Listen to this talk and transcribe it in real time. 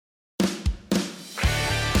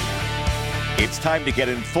It's time to get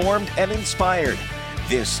informed and inspired.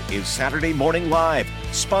 This is Saturday Morning Live,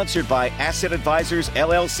 sponsored by Asset Advisors,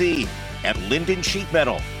 LLC and Linden Sheet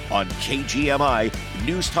Metal on KGMI,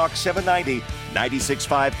 News Talk 790,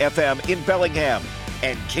 96.5 FM in Bellingham,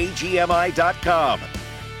 and KGMI.com.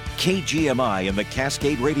 KGMI and the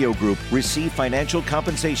Cascade Radio Group receive financial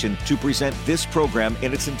compensation to present this program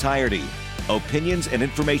in its entirety. Opinions and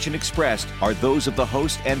information expressed are those of the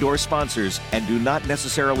host and/or sponsors and do not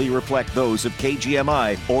necessarily reflect those of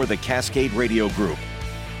KGMI or the Cascade Radio Group.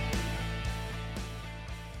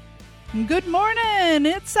 Good morning.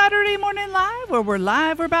 It's Saturday Morning Live, where we're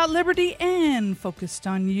live, we're about liberty and focused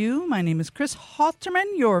on you. My name is Kris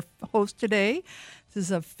Halterman, your host today. This is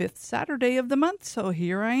the fifth Saturday of the month, so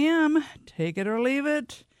here I am. Take it or leave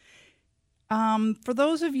it. For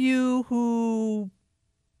those of you who...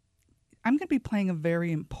 I'm going to be playing a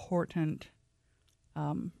very important,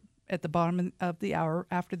 at the bottom of the hour,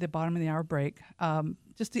 after the bottom of the hour break,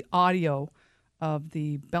 just the audio of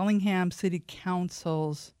the Bellingham City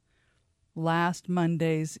Council's last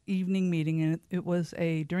Monday's evening meeting, and it was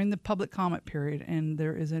during the public comment period, and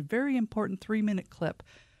there is a very important 3-minute clip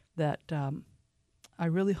that I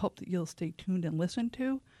really hope that you'll stay tuned and listen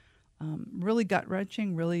to. Really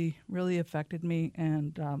gut-wrenching, really, really affected me,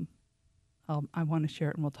 and I want to share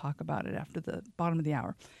it, and we'll talk about it after the bottom of the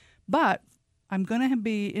hour. But I'm going to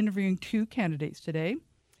be interviewing two candidates today.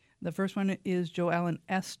 The first one is Jo Ellen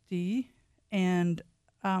Kesty, and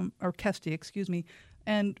we're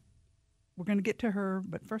going to get to her,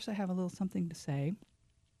 but first I have a little something to say,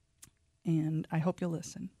 and I hope you'll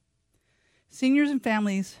listen. Seniors and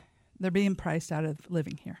families, they're being priced out of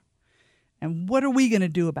living here. And what are we going to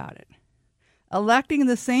do about it? Electing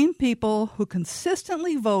the same people who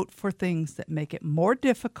consistently vote for things that make it more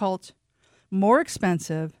difficult, more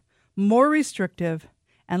expensive, more restrictive,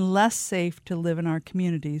 and less safe to live in our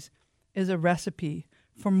communities is a recipe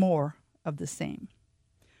for more of the same.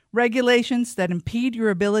 Regulations that impede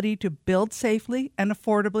your ability to build safely and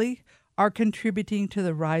affordably are contributing to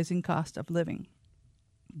the rising cost of living.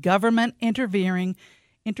 Government intervening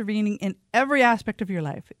in every aspect of your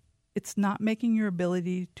life. It's not making your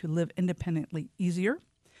ability to live independently easier.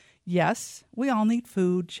 Yes, we all need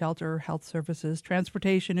food, shelter, health services,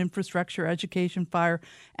 transportation, infrastructure, education, fire,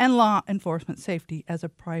 and law enforcement safety as a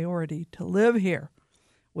priority to live here.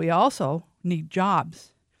 We also need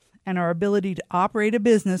jobs and our ability to operate a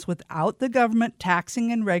business without the government taxing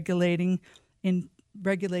and regulating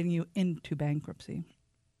you into bankruptcy.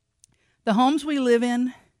 The homes we live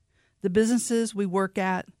in, the businesses we work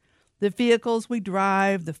at, the vehicles we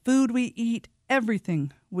drive, the food we eat,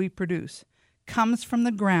 everything we produce comes from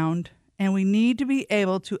the ground, and we need to be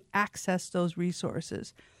able to access those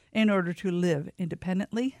resources in order to live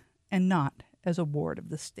independently and not as a ward of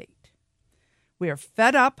the state. We are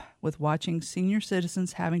fed up with watching senior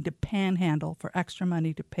citizens having to panhandle for extra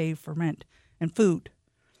money to pay for rent and food.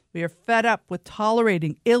 We are fed up with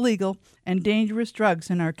tolerating illegal and dangerous drugs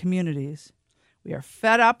in our communities. We are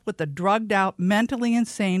fed up with the drugged out, mentally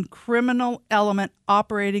insane criminal element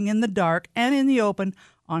operating in the dark and in the open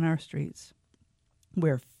on our streets.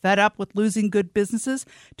 We're fed up with losing good businesses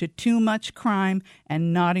to too much crime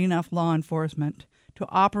and not enough law enforcement to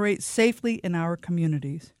operate safely in our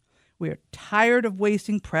communities. We are tired of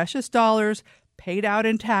wasting precious dollars paid out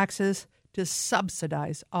in taxes to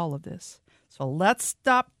subsidize all of this. So let's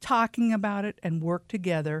stop talking about it and work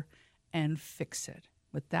together and fix it.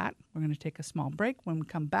 With that, we're going to take a small break. When we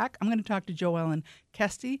come back, I'm going to talk to Jo Ellen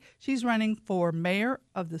Kesty. She's running for mayor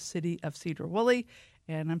of the city of Cedar Woolley,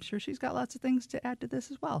 and I'm sure she's got lots of things to add to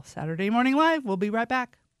this as well. Saturday Morning Live. We'll be right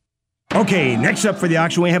back. Okay, next up for the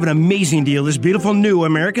auction, we have an amazing deal. This beautiful new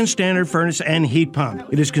American Standard furnace and heat pump.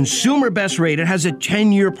 It is consumer best rated, has a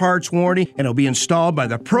 10-year parts warranty, and it'll be installed by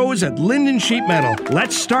the pros at Linden Sheet Metal.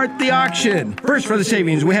 Let's start the auction. First, for the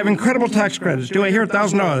savings, we have incredible tax credits. Do I hear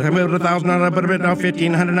 $1,000? I'm about $1,000, but about now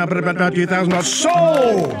 $1,500, now but about now $2,000.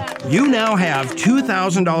 Sold! You now have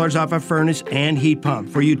 $2,000 off a furnace and heat pump.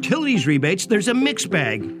 For utilities rebates, there's a mixed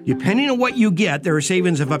bag. Depending on what you get, there are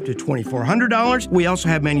savings of up to $2,400. We also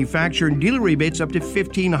have manufacturer and dealer rebates up to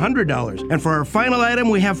 $1,500. And for our final item,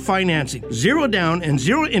 we have financing. 0 down and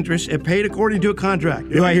 0 interest if paid according to a contract.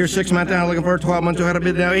 Do I hear 6 months now looking for 12 months? Ahead of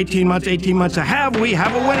it now 18 months to have. We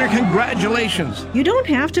have a winner. Congratulations. You don't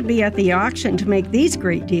have to be at the auction to make these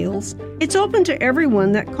great deals. It's open to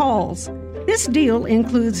everyone that calls. This deal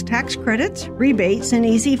includes tax credits, rebates, and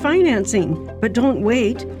easy financing. But don't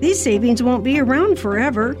wait. These savings won't be around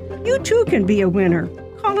forever. You too can be a winner.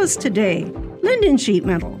 Call us today. Linden Sheet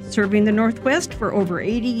Metal, serving the Northwest for over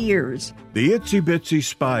 80 years. The itsy-bitsy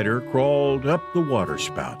spider crawled up the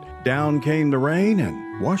waterspout. Down came the rain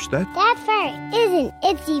and washed that Dad, Where is an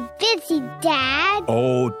itsy bitsy, Dad?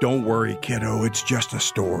 Oh, don't worry, kiddo. It's just a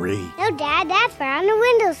story. No, Dad, that's for on the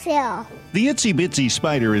windowsill. The Itsy Bitsy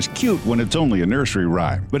Spider is cute when it's only a nursery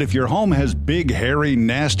rhyme. But if your home has big, hairy,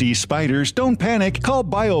 nasty spiders, don't panic. Call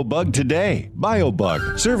BioBug today.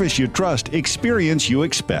 BioBug. Service you trust. Experience you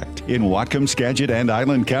expect. In Whatcom, Skagit, and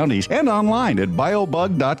Island counties. And online at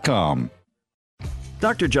biobug.com.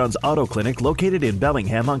 Dr. John's Auto Clinic, located in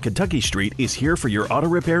Bellingham on Kentucky Street, is here for your auto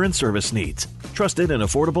repair and service needs. Trusted and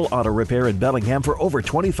affordable auto repair in Bellingham for over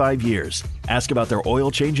 25 years. Ask about their oil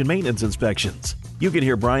change and maintenance inspections. You can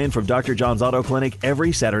hear Brian from Dr. John's Auto Clinic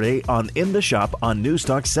every Saturday on In the Shop on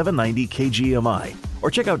Newstalk 790 KGMI. Or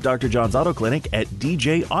check out Dr. John's Auto Clinic at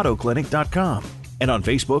djautoclinic.com. And on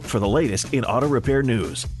Facebook for the latest in auto repair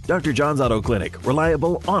news. Dr. John's Auto Clinic,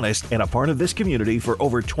 reliable, honest, and a part of this community for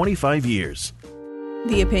over 25 years.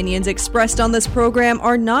 The opinions expressed on this program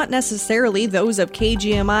are not necessarily those of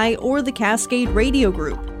KGMI or the Cascade Radio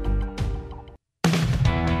Group.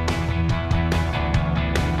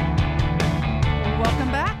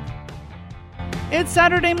 Welcome back. It's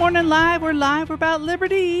Saturday Morning Live. We're live. We're about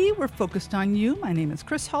liberty. We're focused on you. My name is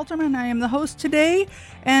Kris Halterman. I am the host today.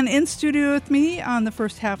 And in studio with me on the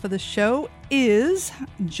first half of the show is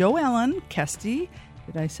Joellen Kesty.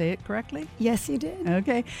 Did I say it correctly? Yes, you did.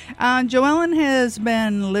 Okay. Joellen has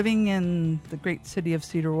been living in the great city of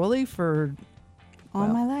Cedar Woolley for all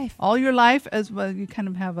my life. All your life, as well. You kind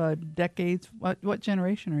of have a decades. What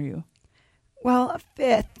generation are you? Well,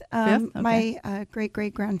 fifth. Okay. My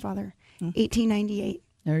great-great-grandfather, 1898.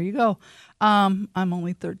 There you go. I'm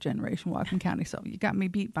only third generation Whatcom County, so you got me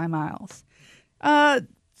beat by miles.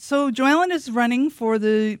 So Joellen is running for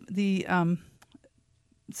the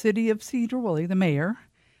city of Cedar Woolley, the mayor.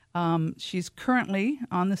 She's currently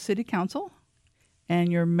on the city council, and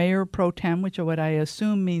you're mayor pro tem, which what I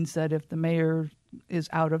assume means that if the mayor is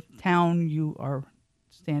out of town, you are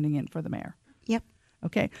standing in for the mayor. Yep.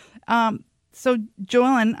 Okay. So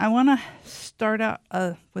Joellen, I want to start out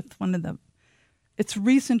with one of the. It's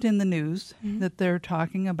recent in the news that they're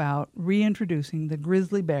talking about reintroducing the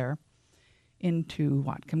grizzly bear into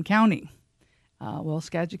Whatcom County. Well,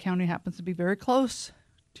 Skagit County happens to be very close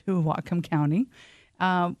to Whatcom County.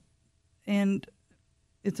 And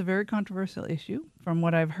it's a very controversial issue. From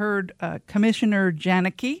what I've heard, Commissioner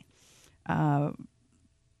Janicki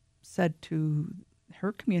said to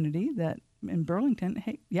her community that in Burlington,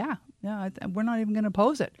 hey, we're not even going to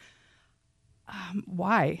oppose it.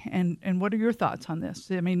 Why? And what are your thoughts on this?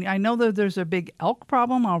 I mean, I know that there's a big elk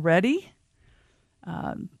problem already.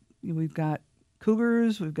 We've got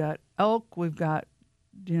cougars, we've got elk, we've got,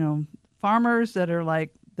 farmers that are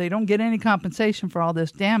like, they don't get any compensation for all this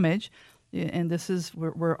damage. And this is,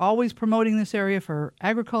 we're always promoting this area for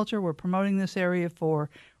agriculture. We're promoting this area for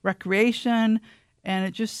recreation. And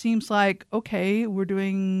it just seems like, okay, we're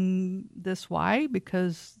doing this. Why?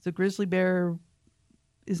 Because the grizzly bear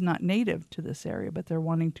is not native to this area, but they're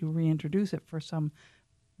wanting to reintroduce it for some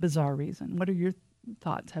bizarre reason. What are your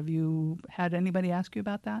thoughts? Have you had anybody ask you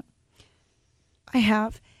about that? I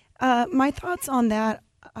have. My thoughts on that,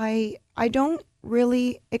 I don't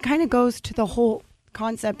really, it kind of goes to the whole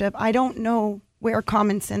concept of I don't know where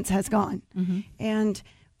common sense has gone. Mm-hmm. And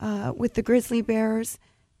with the grizzly bears,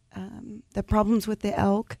 the problems with the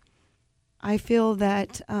elk, I feel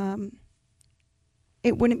that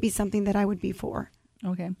it wouldn't be something that I would be for.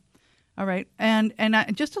 Okay. All right. And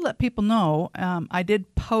just to let people know, I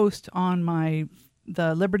did post on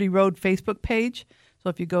the Liberty Road Facebook page. So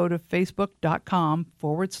if you go to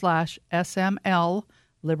facebook.com/SML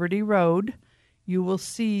Liberty Road, you will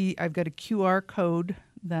see I've got a QR code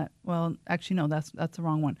that, well, actually, no, that's the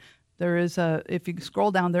wrong one. There is if you scroll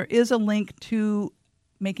down, there is a link to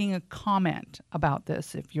making a comment about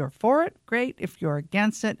this. If you're for it, great. If you're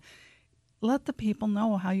against it, let the people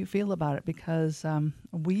know how you feel about it, because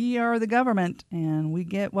we are the government and we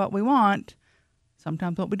get what we want.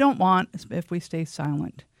 Sometimes what we don't want is if we stay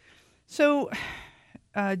silent. So,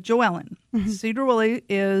 Joellen, Cedar Woolley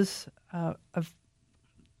is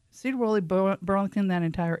Cedar Woolley, Burlington, that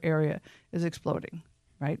entire area is exploding,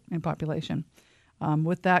 right, in population.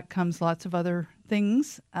 With that comes lots of other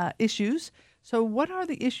things, issues. So what are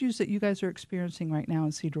the issues that you guys are experiencing right now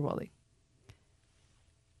in Cedar Woolley?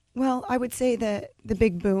 Well, I would say that the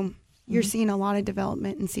big boom. You're seeing a lot of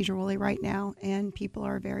development in Cedar Woolley right now, and people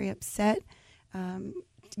are very upset.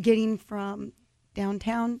 Getting from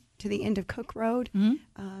downtown to the end of Cook Road,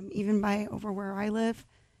 even by over where I live,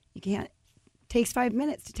 you can't. Takes 5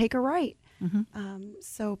 minutes to take a right.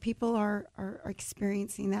 So people are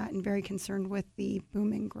experiencing that and very concerned with the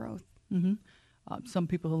booming growth. some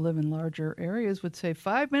people who live in larger areas would say,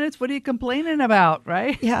 5 minutes, what are you complaining about,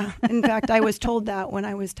 right? Yeah. In fact, I was told that when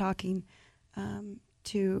I was talking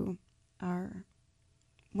to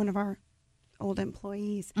one of our old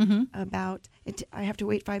employees about it. I have to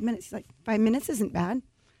wait 5 minutes. He's like, 5 minutes isn't bad.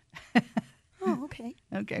 Oh, okay.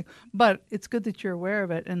 Okay. But it's good that you're aware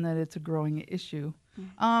of it and that it's a growing issue.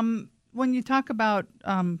 When you talk about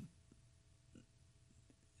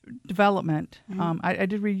development, I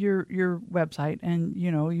did read your website, and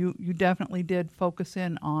you definitely did focus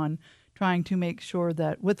in on trying to make sure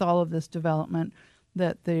that with all of this development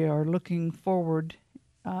that they are looking forward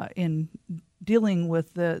in dealing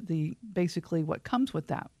with the basically what comes with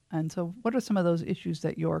that. And so what are some of those issues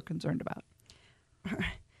that you're concerned about?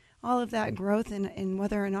 All of that growth and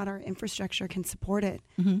whether or not our infrastructure can support it.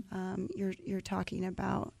 You're talking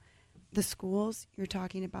about the schools, you're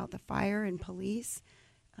talking about the fire and police,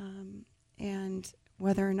 and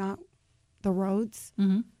whether or not the roads,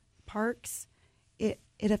 parks, it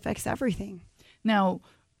affects everything. Now,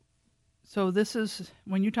 so this is,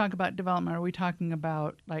 when you talk about development, are we talking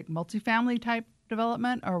about like multifamily type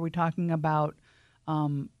development, or are we talking about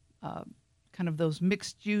kind of those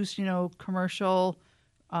mixed use, commercial,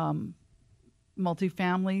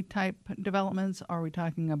 multifamily type developments? Are we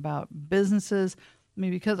talking about businesses? I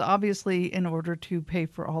mean, because obviously in order to pay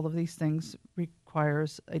for all of these things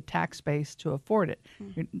requires a tax base to afford it.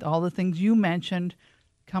 All the things you mentioned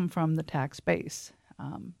come from the tax base,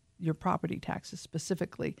 your property taxes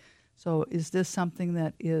specifically. So is this something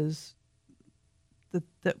that is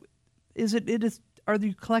are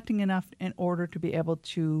you collecting enough in order to be able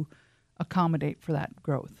to accommodate for that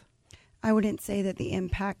growth? I wouldn't say that the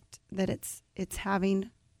impact that it's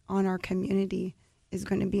having on our community is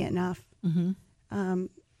going to be enough. I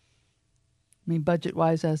mean,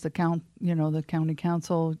 budget-wise, as the county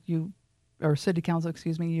council, or city council,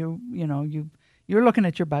 excuse me, you're looking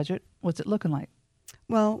at your budget. What's it looking like?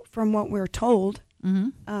 Well, from what we're told,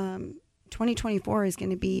 2024 is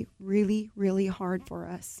going to be really, really hard for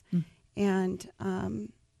us, and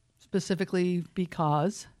specifically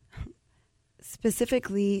because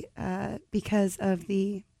of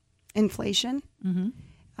the inflation,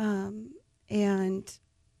 and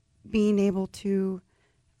being able to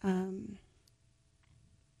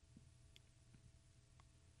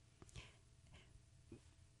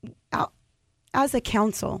as a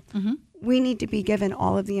council, we need to be given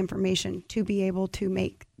all of the information to be able to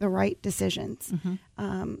make the right decisions.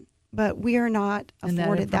 But we are not afforded that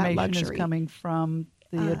luxury. And that information is coming from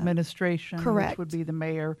the administration, correct, which would be the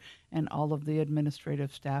mayor and all of the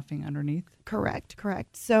administrative staffing underneath? Correct.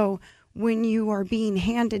 So when you are being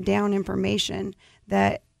handed down information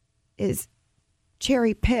that is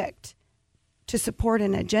cherry-picked to support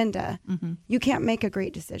an agenda, you can't make a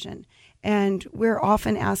great decision. And we're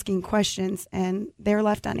often asking questions, and they're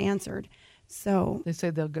left unanswered. So they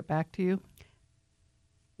say they'll get back to you?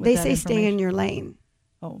 They say stay in your lane.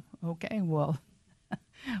 Oh, okay. Well,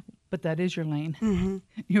 but that is your lane.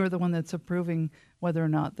 You're the one that's approving whether or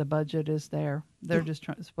not the budget is there. They're just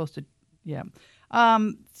supposed to, yeah.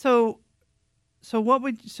 So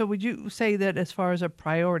would you say that as far as a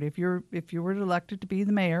priority, if you were elected to be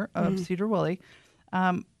the mayor of Cedar Woolley,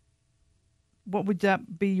 what would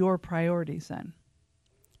that be your priorities then?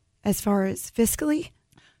 As far as fiscally?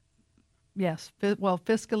 Yes. Well,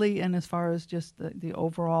 fiscally, and as far as just the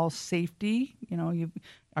overall safety,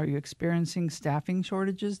 are you experiencing staffing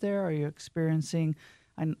shortages there? Are you experiencing,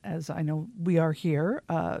 as I know we are here,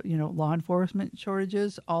 law enforcement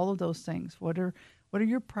shortages, all of those things? What are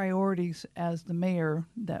your priorities as the mayor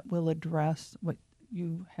that will address what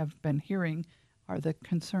you have been hearing are the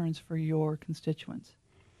concerns for your constituents?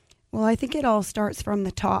 Well, I think it all starts from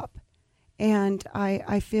the top. And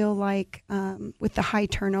I feel like with the high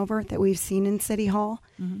turnover that we've seen in City Hall,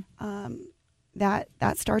 that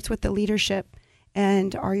starts with the leadership.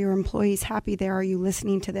 And are your employees happy there? Are you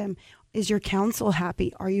listening to them? Is your council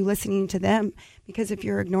happy? Are you listening to them? Because if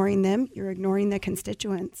you're ignoring them, you're ignoring the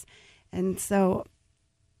constituents. And so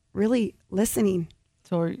really listening.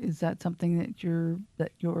 So is that something that your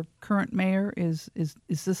current mayor is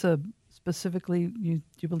this a specifically, do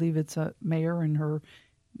you believe it's a mayor and her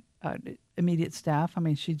immediate staff? I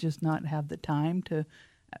mean, she just not have the time to,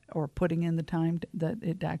 or putting in the time that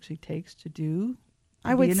it actually takes to do.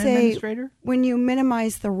 I would say when you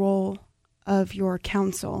minimize the role of your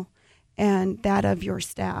council and that of your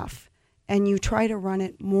staff, and you try to run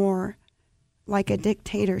it more like a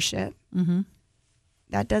dictatorship,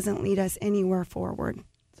 that doesn't lead us anywhere forward.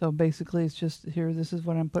 So basically, it's just here. This is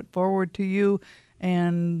what I'm put forward to you,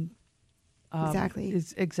 and exactly.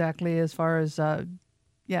 It's exactly as far as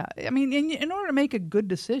Yeah. I mean, in order to make a good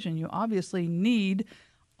decision, you obviously need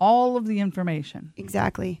all of the information.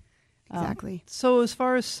 Exactly. Exactly. So as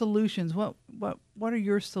far as solutions, what are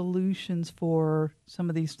your solutions for some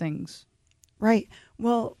of these things? Right.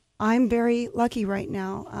 Well, I'm very lucky right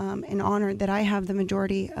now and honored that I have the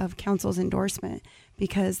majority of council's endorsement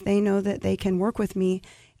because they know that they can work with me.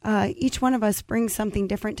 Each one of us brings something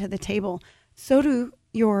different to the table. So do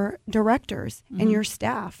your directors and your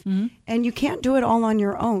staff. And you can't do it all on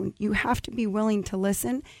your own. You have to be willing to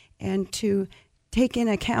listen and to take in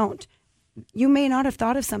account. You may not have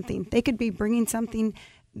thought of something. They could be bringing something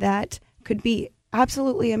that could be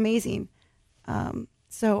absolutely amazing.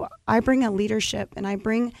 So I bring a leadership and I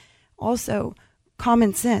bring also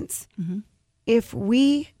common sense. If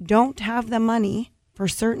we don't have the money for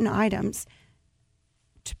certain items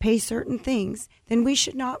to pay certain things, then we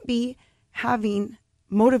should not be having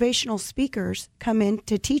motivational speakers come in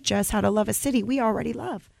to teach us how to love a city we already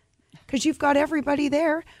love. Because you've got everybody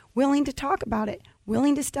there willing to talk about it,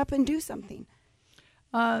 willing to step and do something.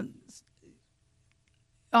 On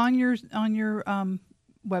your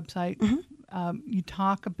website, you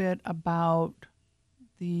talk a bit about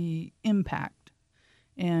the impact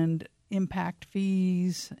and impact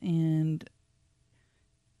fees and,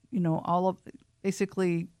 all of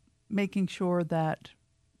basically making sure that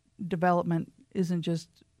development isn't just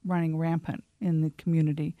running rampant in the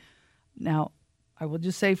community. Now, I will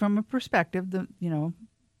just say from a perspective,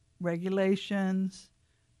 regulations,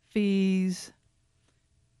 fees,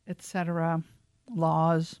 etc.,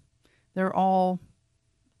 laws, they're all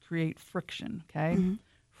create friction, okay?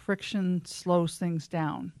 Friction slows things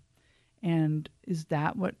down. And is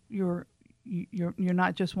that what you're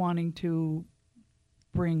not just wanting to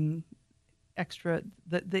bring extra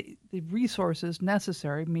the resources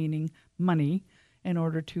necessary, meaning money, in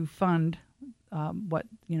order to fund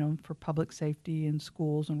for public safety and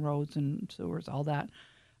schools and roads and sewers, all that.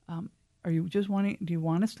 Are you just do you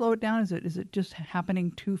want to slow it down? Is it just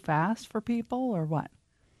happening too fast for people or what?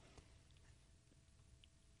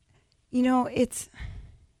 It's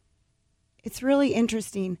really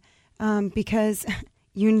interesting because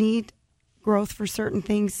you need growth for certain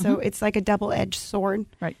things. So it's like a double-edged sword.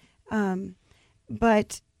 Right.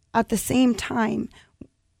 But at the same time,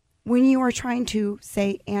 when you are trying to,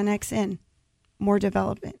 say, annex in more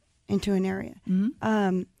development into an area,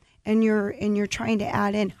 and you're trying to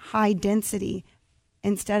add in high density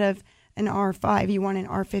instead of an R5, you want an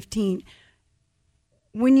R15.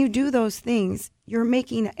 When you do those things, you're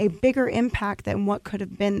making a bigger impact than what could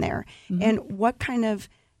have been there. And what kind of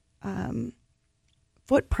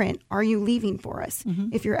footprint are you leaving for us?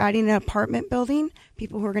 If you're adding an apartment building,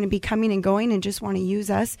 people who are going to be coming and going and just want to use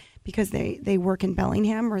us because they work in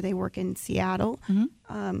Bellingham or they work in Seattle,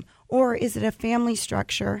 or is it a family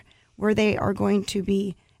structure where they are going to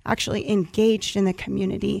be actually engaged in the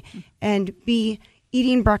community and be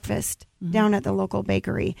eating breakfast down at the local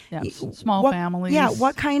bakery? Yeah, small families. Yeah,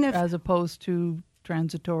 what kind of... As opposed to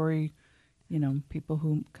transitory, people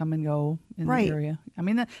who come and go in the area. I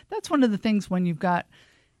mean, that's one of the things when you've got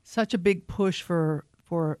such a big push for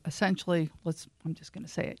essentially, I'm just going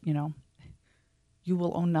to say it, you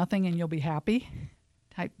will own nothing and you'll be happy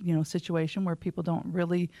type, situation where people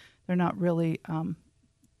they're not really,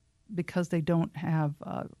 because they don't have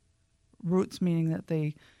roots, meaning that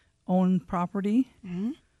they own property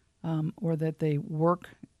or that they work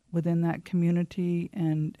within that community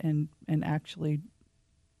and actually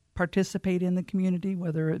participate in the community,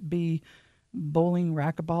 whether it be bowling,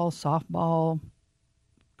 racquetball, softball,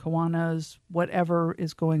 Kiwanis, whatever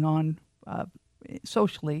is going on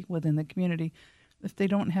socially within the community. If they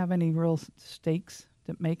don't have any real stakes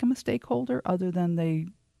that make them a stakeholder, other than they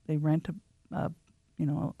rent a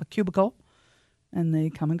cubicle and they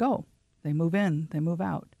come and go, they move in, they move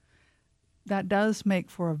out. That does make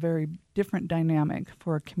for a very different dynamic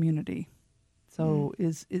for a community. So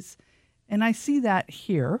and I see that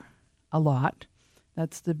here a lot.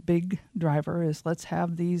 That's the big driver is let's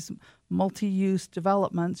have these multi-use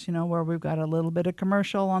developments, where we've got a little bit of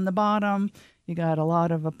commercial on the bottom, you got a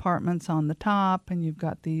lot of apartments on the top, and you've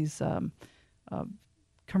got these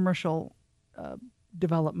commercial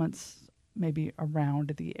developments maybe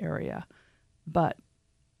around the area. But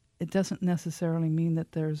it doesn't necessarily mean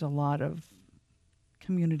that there's a lot of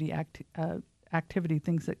community activity,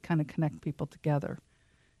 things that kind of connect people together.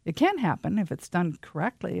 It can happen if it's done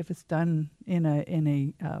correctly, if it's done in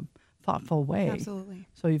a thoughtful way. Absolutely.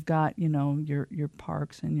 So you've got your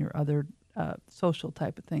parks and your other social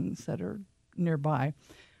type of things that are nearby,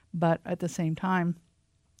 but at the same time,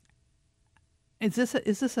 is this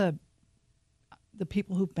the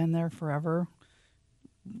people who've been there forever?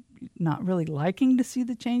 not really liking to see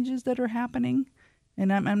the changes that are happening.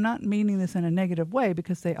 And I'm not meaning this in a negative way,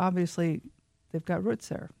 because they've got roots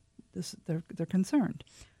there. They're concerned.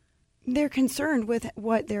 They're concerned with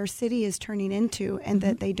what their city is turning into, and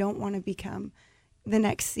that they don't want to become the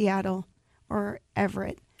next Seattle or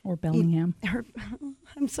Everett. Or Bellingham.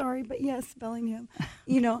 I'm sorry, but yes, Bellingham.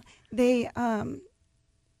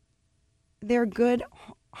 They're good,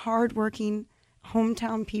 hardworking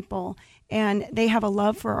hometown people, and they have a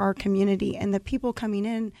love for our community. And the people coming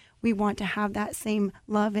in, we want to have that same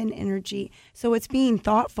love and energy. So it's being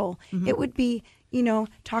thoughtful. Mm-hmm. It would be,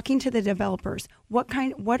 talking to the developers.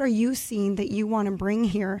 What are you seeing that you want to bring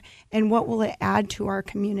here, and what will it add to our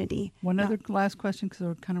community? One other last question, because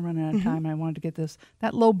we're kind of running out of time. I wanted to get this.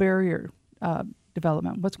 That low barrier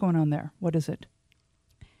development, what's going on there? What is it?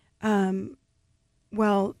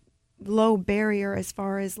 Well, low barrier as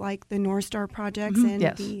far as like the North Star projects and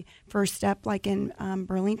the first step, like in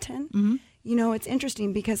Burlington. Mm-hmm. It's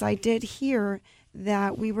interesting because I did hear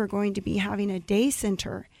that we were going to be having a day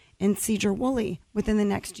center in Cedar Woolley within the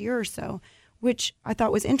next year or so, which I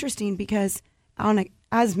thought was interesting because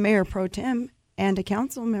as Mayor Pro Tem and a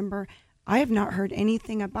council member, I have not heard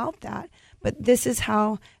anything about that. But this is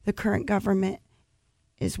how the current government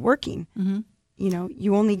is working. Mm-hmm.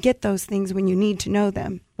 You only get those things when you need to know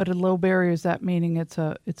them. But a low barrier, is that meaning it's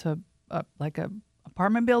a like a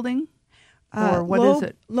apartment building, or what is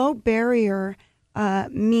it? Low barrier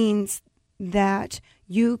means that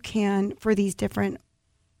you can, for these different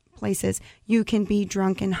places, you can be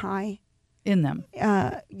drunk and high in them.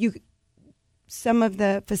 Some of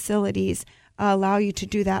the facilities allow you to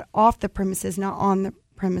do that off the premises, not on the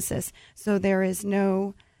premises. So there is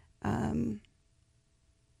no.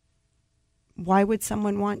 Why would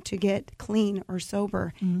someone want to get clean or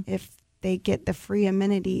sober if they get the free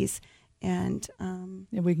amenities? And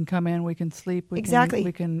we can come in, we can sleep, we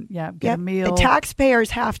can get a meal. The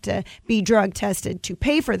taxpayers have to be drug tested to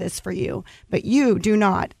pay for this for you, but you do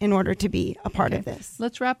not in order to be a part of this.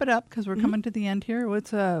 Let's wrap it up because we're coming to the end here.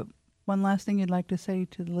 What's one last thing you'd like to say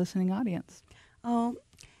to the listening audience? Oh,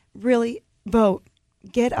 really, vote.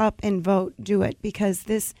 Get up and vote. Do it, because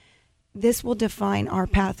this will define our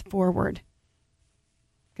path forward.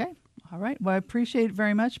 Okay. All right. Well, I appreciate it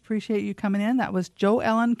very much. Appreciate you coming in. That was Jo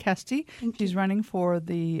Ellen Kesty. She's running for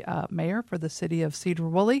the mayor for the city of Cedar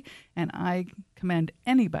Woolley. And I commend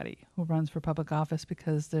anybody who runs for public office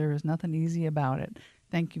because there is nothing easy about it.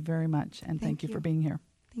 Thank you very much. And thank you for being here.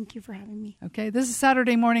 Thank you for having me. Okay. This is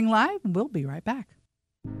Saturday Morning Live. We'll be right back.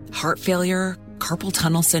 Heart failure, carpal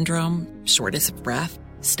tunnel syndrome, shortness of breath,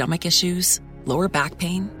 stomach issues, lower back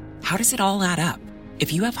pain. How does it all add up?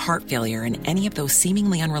 If you have heart failure and any of those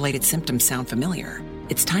seemingly unrelated symptoms sound familiar,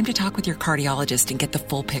 it's time to talk with your cardiologist and get the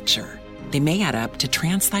full picture. They may add up to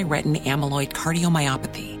transthyretin amyloid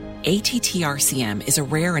cardiomyopathy. ATTR-CM is a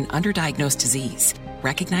rare and underdiagnosed disease.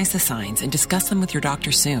 Recognize the signs and discuss them with your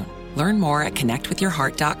doctor soon. Learn more at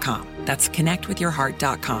connectwithyourheart.com. That's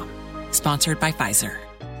connectwithyourheart.com. Sponsored by Pfizer.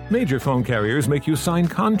 Major phone carriers make you sign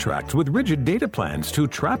contracts with rigid data plans to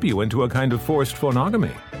trap you into a kind of forced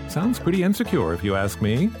phonogamy. Sounds pretty insecure if you ask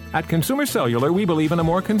me. At Consumer Cellular, we believe in a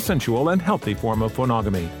more consensual and healthy form of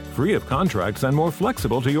phonogamy, free of contracts and more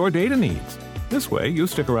flexible to your data needs. This way, you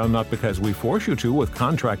stick around not because we force you to with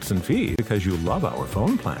contracts and fees, because you love our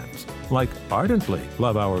phone plans. Like ardently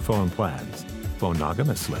love our phone plans.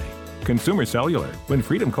 Phonogamously. Consumer Cellular. When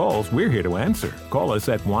Freedom calls, we're here to answer. Call us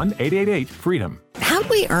at 1-888-FREEDOM. How'd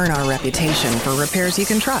we earn our reputation for repairs you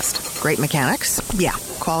can trust? Great mechanics? Yeah.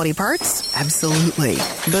 Quality parts? Absolutely.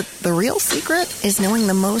 But the real secret is knowing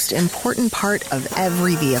the most important part of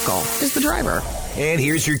every vehicle is the driver. And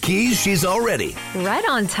here's your keys. She's all ready. Right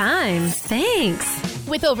on time. Thanks.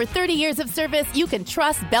 With over 30 years of service, you can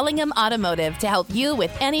trust Bellingham Automotive to help you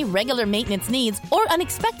with any regular maintenance needs or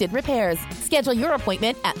unexpected repairs. Schedule your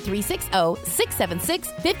appointment at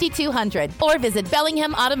 360-676-5200 or visit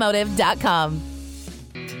BellinghamAutomotive.com.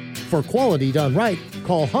 For quality done right,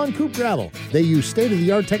 call Han Coop Gravel. They use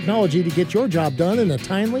state-of-the-art technology to get your job done in a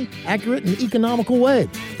timely, accurate, and economical way.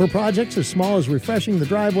 For projects as small as refreshing the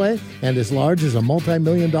driveway and as large as a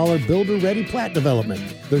multi-million-dollar builder-ready plat development.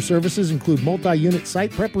 Their services include multi-unit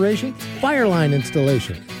site preparation, fire line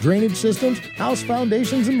installation, drainage systems, house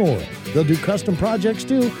foundations, and more. They'll do custom projects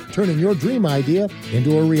too, turning your dream idea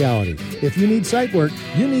into a reality. If you need site work,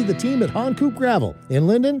 you need the team at Han Coop Gravel in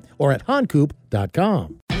Linden or at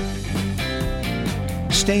hancoop.com.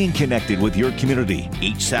 Staying connected with your community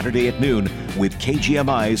each Saturday at noon with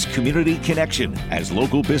KGMI's Community Connection as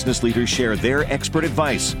local business leaders share their expert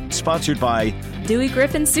advice. Sponsored by Dewey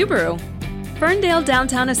Griffin Subaru, Ferndale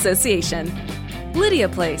Downtown Association, Lydia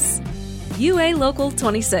Place, UA Local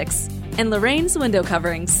 26, and Lorraine's Window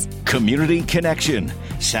Coverings. Community Connection,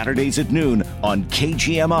 Saturdays at noon on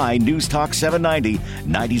KGMI News Talk 790,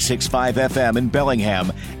 96.5 FM in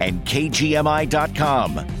Bellingham, and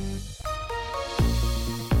KGMI.com.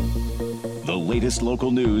 The latest local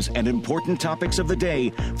news and important topics of the day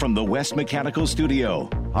from the West Mechanical Studio.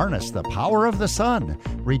 Harness the power of the sun,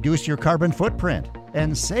 reduce your carbon footprint,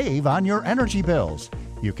 and save on your energy bills.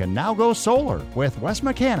 You can now go solar with West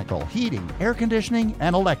Mechanical Heating, Air Conditioning,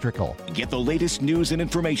 and Electrical. Get the latest news and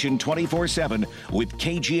information 24/7 with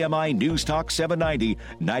KGMI News Talk 790,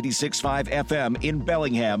 96.5 FM in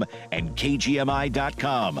Bellingham, and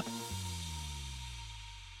KGMI.com.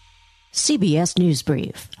 CBS News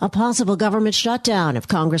Brief. A possible government shutdown if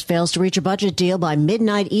Congress fails to reach a budget deal by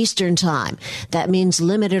midnight Eastern Time. That means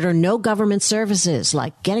limited or no government services,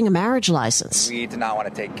 like getting a marriage license. We did not want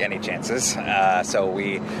to take any chances, so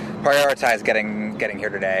we prioritized getting here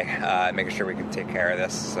today, making sure we could take care of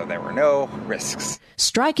this, so there were no risks.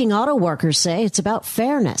 Striking auto workers say it's about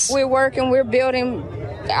fairness. We're working, we're building.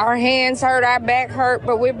 Our hands hurt, our back hurt,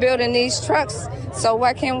 but we're building these trucks, so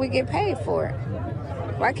why can't we get paid for it?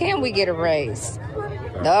 Why can't we get a raise?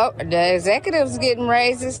 No, the executives getting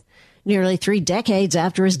raises. Nearly 3 decades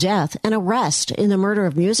after his death, an arrest in the murder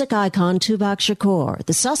of music icon Tupac Shakur.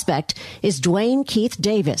 The suspect is Dwayne Keith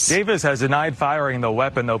Davis. Davis has denied firing the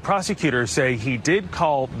weapon, though prosecutors say he did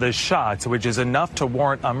call the shots, which is enough to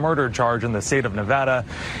warrant a murder charge in the state of Nevada.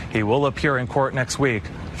 He will appear in court next week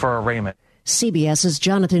for arraignment. CBS's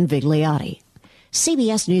Jonathan Vigliotti.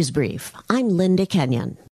 CBS News Brief. I'm Linda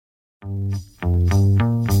Kenyon.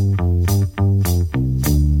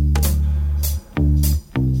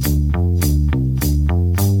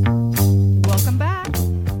 Welcome back.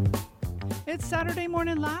 It's Saturday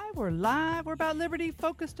Morning Live. We're live. We're about liberty,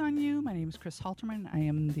 focused on you. My name is Kris Halterman. I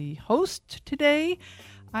am the host today.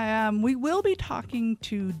 We will be talking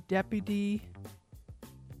to Deputy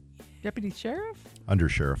Sheriff?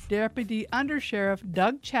 Deputy Undersheriff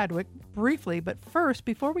Doug Chadwick briefly. But first,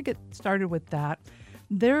 before we get started with that,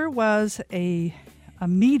 there was a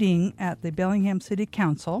meeting at the Bellingham City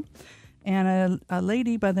Council, and a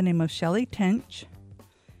lady by the name of Shelley Tench,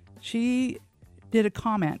 she did a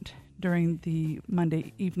comment during the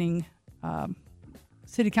Monday evening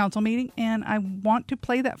City Council meeting, and I want to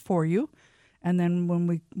play that for you. And then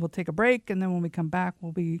we'll take a break, and then when we come back,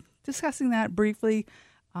 we'll be discussing that briefly,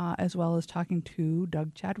 as well as talking to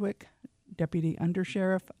Doug Chadwick, Deputy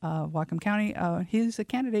Undersheriff of Whatcom County. He's a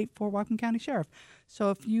candidate for Whatcom County Sheriff. So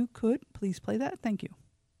if you could, please play that. Thank you.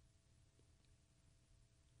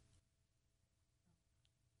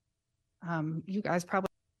 You guys probably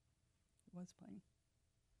was playing.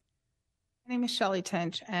 My name is Shelley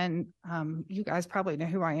Tench, and you guys probably know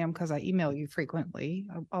who I am because I email you frequently,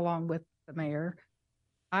 along with the mayor.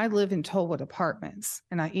 I live in Tollwood Apartments,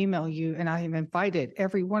 and I email you, and I have invited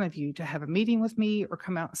every one of you to have a meeting with me or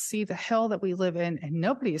come out and see the hell that we live in, and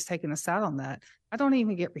nobody has taken us out on that. I don't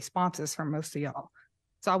even get responses from most of y'all.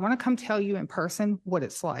 So I want to come tell you in person what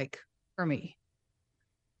it's like for me.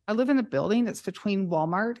 I live in a building that's between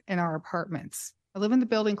Walmart and our apartments. I live in the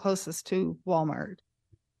building closest to Walmart.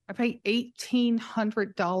 I pay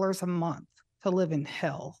 $1,800 a month to live in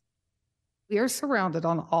hell. We are surrounded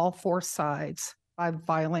on all 4 sides by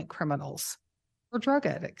violent criminals or drug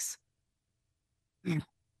addicts. Here's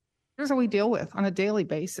what we deal with on a daily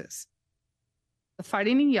basis. The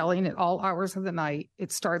fighting and yelling at all hours of the night.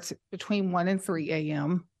 It starts between 1 and 3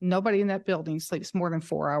 a.m. Nobody in that building sleeps more than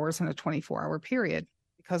 4 hours in a 24-hour period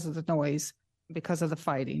because of the noise, because of the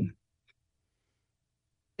fighting.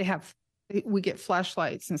 We get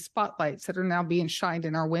flashlights and spotlights that are now being shined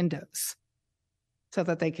in our windows so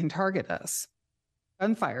that they can target us.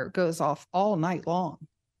 Gunfire goes off all night long,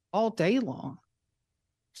 all day long.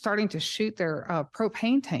 Starting to shoot their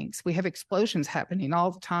propane tanks. We have explosions happening all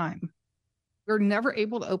the time. We're never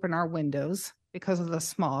able to open our windows because of the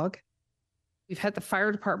smog. We've had the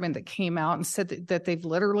fire department that came out and said that they've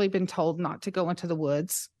literally been told not to go into the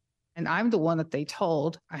woods. And I'm the one that they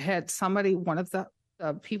told. I had somebody, one of the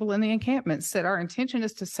people in the encampment said, our intention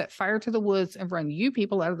is to set fire to the woods and run you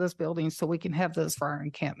people out of those buildings so we can have those for our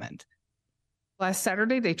encampment. Last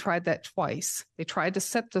Saturday, they tried that twice. They tried to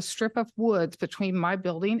set the strip of woods between my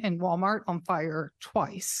building and Walmart on fire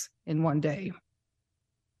twice in one day.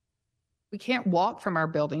 We can't walk from our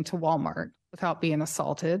building to Walmart without being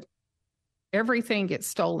assaulted. Everything gets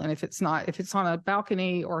stolen. If it's on a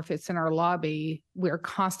balcony or if it's in our lobby, we're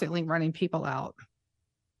constantly running people out.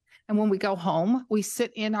 And when we go home, we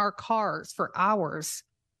sit in our cars for hours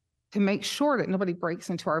to make sure that nobody breaks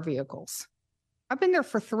into our vehicles. I've been there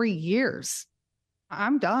for 3 years.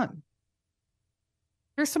 I'm done.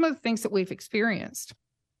 Here's some of the things that we've experienced.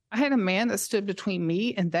 I had a man that stood between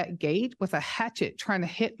me and that gate with a hatchet trying to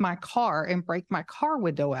hit my car and break my car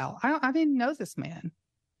window out. I didn't know this man.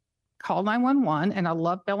 Called 911, and I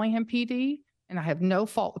love Bellingham PD, and I have no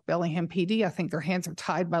fault with Bellingham PD. I think their hands are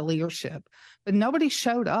tied by leadership, but nobody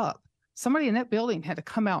showed up. Somebody in that building had to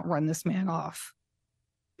come out and run this man off.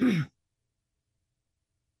 The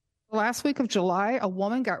last week of July, a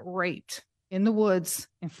woman got raped in the woods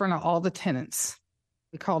in front of all the tenants.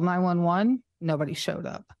 We called 911. Nobody showed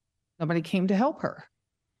up. Nobody came to help her.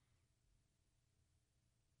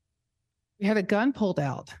 We had a gun pulled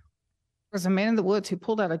out. There was a man in the woods who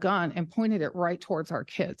pulled out a gun and pointed it right towards our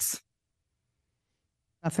kids.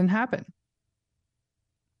 Nothing happened.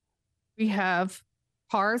 We have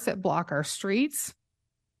cars that block our streets.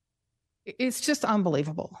 It's just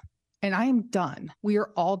unbelievable. And I am done. We are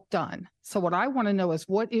all done. So what I want to know is,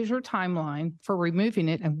 what is your timeline for removing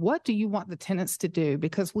it? And what do you want the tenants to do?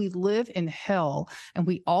 Because we live in hell, and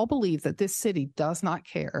we all believe that this city does not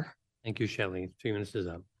care. Thank you, Shelley. 3 minutes is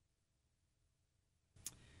up.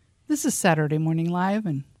 This is Saturday Morning Live,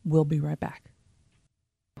 and we'll be right back.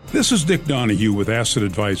 This is Dick Donahue with Asset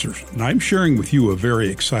Advisors, and I'm sharing with you a very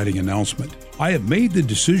exciting announcement. I have made the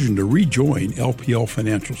decision to rejoin LPL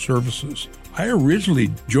Financial Services. I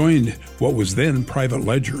originally joined what was then Private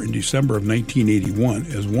Ledger in December of 1981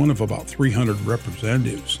 as one of about 300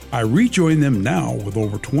 representatives. I rejoined them now with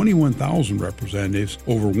over 21,000 representatives,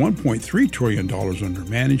 over $1.3 trillion under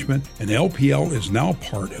management, and LPL is now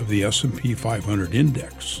part of the S&P 500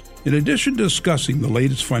 index. In addition to discussing the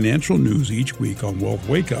latest financial news each week on Wealth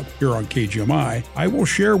Wake Up here on KGMI, I will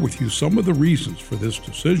share with you some of the reasons for this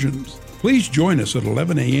decision. Please join us at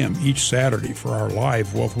 11 a.m. each Saturday for our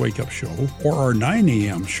live Wealth Wake Up show, or our 9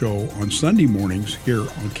 a.m. show on Sunday mornings here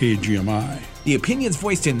on KGMI. The opinions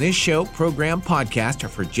voiced in this show, program, podcast are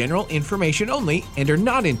for general information only and are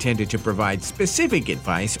not intended to provide specific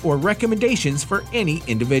advice or recommendations for any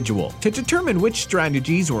individual. To determine which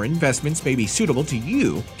strategies or investments may be suitable to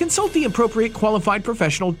you, consult the appropriate qualified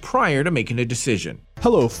professional prior to making a decision.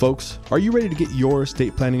 Hello, folks. Are you ready to get your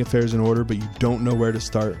estate planning affairs in order, but you don't know where to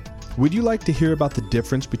start? Would you like to hear about the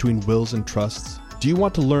difference between wills and trusts? Do you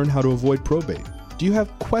want to learn how to avoid probate? Do you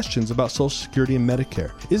have questions about Social Security and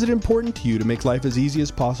Medicare? Is it important to you to make life as easy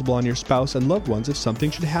as possible on your spouse and loved ones if something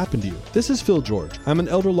should happen to you? This is Phil George. I'm an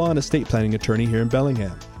elder law and estate planning attorney here in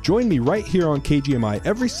Bellingham. Join me right here on KGMI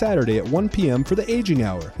every Saturday at 1 p.m. for the Aging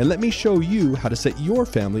Hour, and let me show you how to set your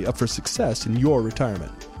family up for success in your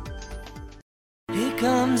retirement. Here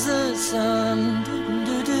comes the sun,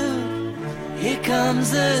 do-do-do-do. Here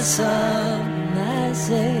comes the sun, I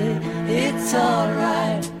say it's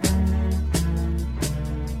alright.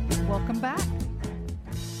 Welcome back.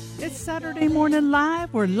 It's Saturday Morning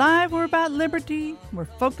Live. We're live. We're about liberty. We're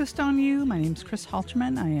focused on you. My name's Kris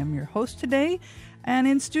Halterman. I am your host today. And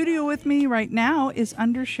in studio with me right now is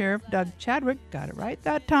Under Sheriff Doug Chadwick. Got it right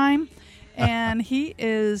that time. And he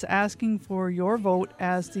is asking for your vote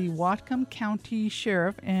as the Whatcom County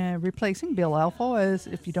Sheriff, replacing Bill Elfo, as,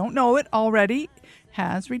 if you don't know it already,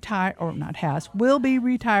 has retired, or not has, will be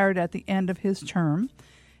retired at the end of his term.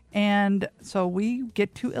 And so we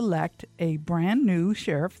get to elect a brand new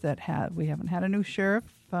sheriff we haven't had a new sheriff,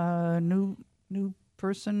 new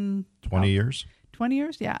person. 20 years? 20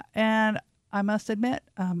 years, yeah. And I must admit,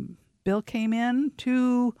 Bill came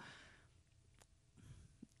into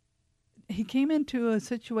a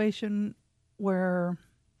situation where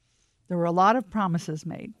there were a lot of promises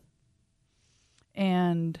made.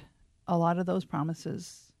 And a lot of those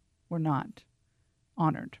promises were not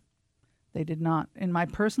honored. They did not, in my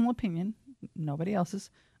personal opinion, nobody else's,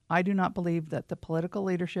 I do not believe that the political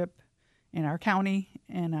leadership in our county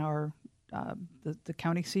and our the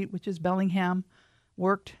county seat, which is Bellingham,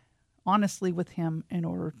 worked honestly with him in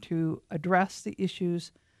order to address the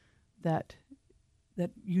issues that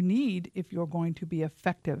you need if you're going to be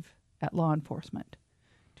effective at law enforcement,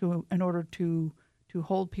 in order to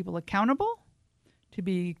hold people accountable, to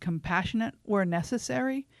be compassionate where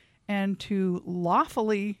necessary, and to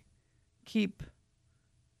lawfully keep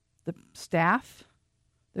the staff,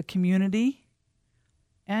 the community,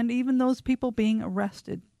 and even those people being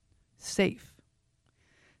arrested safe.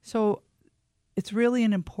 So it's really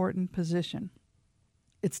an important position.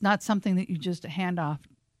 It's not something that you just hand off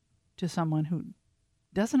to someone who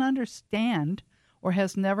doesn't understand or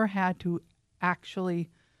has never had to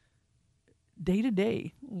actually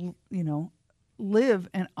day-to-day, live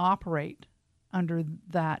and operate under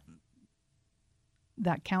that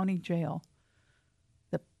county jail.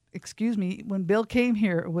 When Bill came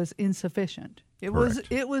here, it was insufficient. It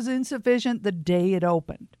was insufficient the day it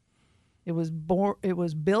opened. It was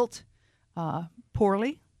built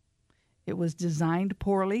poorly. It was designed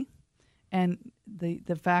poorly. And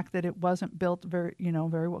the fact that it wasn't built very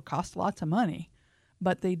well, cost lots of money,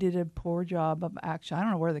 but they did a poor job of action. I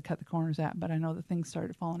don't know where they cut the corners at, but I know that things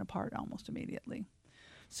started falling apart almost immediately.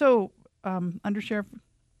 So, Undersheriff,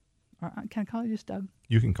 can I call you just Doug?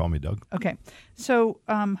 You can call me Doug. Okay. So,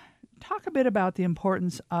 talk a bit about the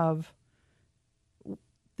importance of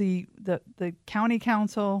the county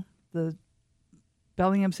council, the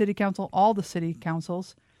Bellingham City Council, all the city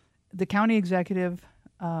councils, the county executive,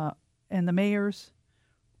 and the mayors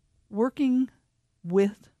working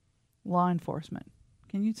with law enforcement.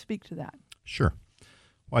 Can you speak to that? Sure.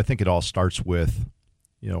 Well, I think it all starts with,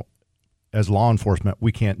 as law enforcement,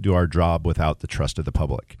 we can't do our job without the trust of the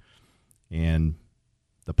public. And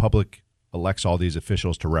the public elects all these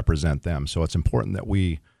officials to represent them. So it's important that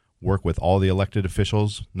we work with all the elected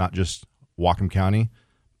officials, not just Whatcom County,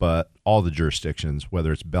 but all the jurisdictions,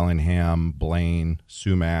 whether it's Bellingham, Blaine,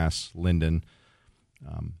 Sumas, Linden.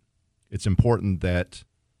 It's important that,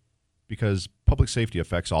 because public safety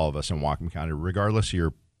affects all of us in Whatcom County, regardless of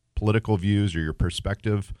your political views or your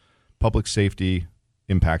perspective, public safety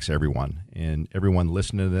impacts everyone. And everyone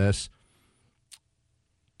listening to this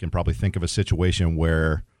can probably think of a situation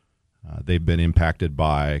where they've been impacted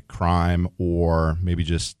by crime, or maybe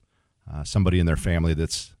just somebody in their family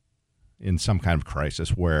that's in some kind of crisis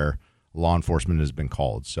where law enforcement has been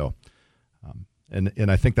called. So,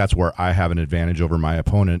 and I think that's where I have an advantage over my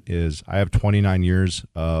opponent. Is I have 29 years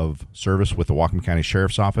of service with the Whatcom County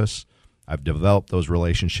Sheriff's Office. I've developed those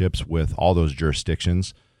relationships with all those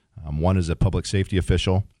jurisdictions. One is a public safety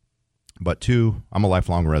official, but two, I'm a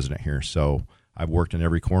lifelong resident here. So I've worked in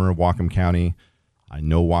every corner of Whatcom County. I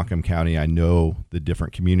know Whatcom County. I know the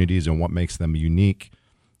different communities and what makes them unique.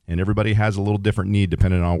 And everybody has a little different need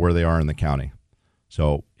depending on where they are in the county.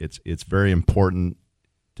 So it's very important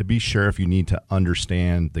to be sheriff. You need to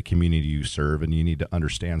understand the community you serve, and you need to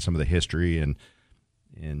understand some of the history. And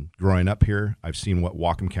growing up here, I've seen what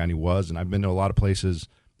Whatcom County was, and I've been to a lot of places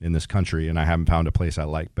in this country, and I haven't found a place I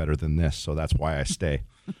like better than this. So that's why I stay.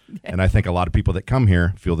 And I think a lot of people that come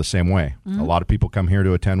here feel the same way. Mm-hmm. A lot of people come here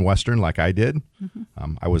to attend Western like I did.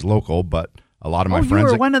 Mm-hmm. I was local, but a lot of my friends.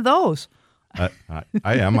 You were one of those. I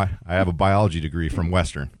am. I have a biology degree from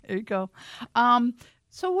Western. There you go.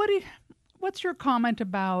 So what's your comment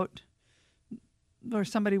about, or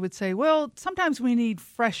somebody would say, well, sometimes we need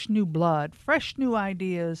fresh new blood, fresh new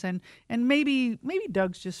ideas, and maybe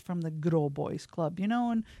Doug's just from the good old boys club,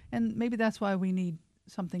 and maybe that's why we need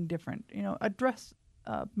something different, address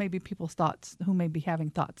maybe people's thoughts who may be having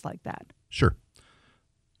thoughts like that. Sure.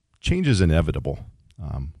 Change is inevitable.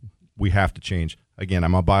 We have to change. Again,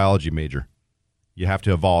 I'm a biology major. You have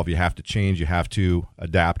to evolve. You have to change. You have to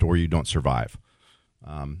adapt, or you don't survive.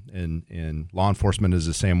 And law enforcement is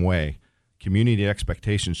the same way. Community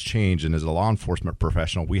expectations change, and as a law enforcement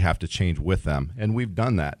professional, we have to change with them. And we've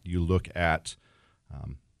done that. You look at,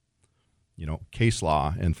 case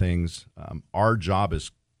law and things. Our job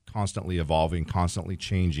is constantly evolving, constantly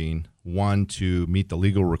changing, one, to meet the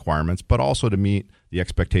legal requirements, but also to meet the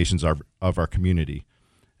expectations of our community.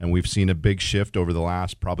 And we've seen a big shift over the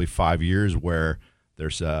last probably 5 years where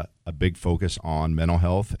there's a big focus on mental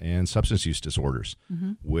health and substance use disorders,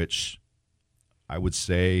 mm-hmm. which I would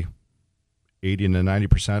say 80 to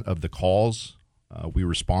 90% of the calls we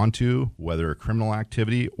respond to, whether a criminal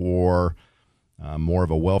activity or more of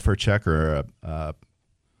a welfare check or a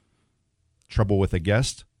trouble with a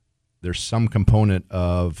guest, there's some component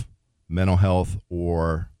of mental health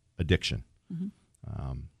or addiction.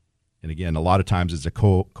 Mm-hmm. And again, a lot of times it's a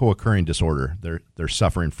co-occurring disorder. They're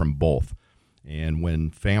suffering from both. And when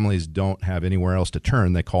families don't have anywhere else to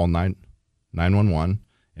turn, they call 911,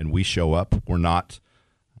 and we show up. We're not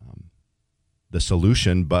the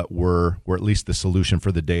solution, but we're at least the solution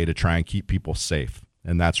for the day to try and keep people safe.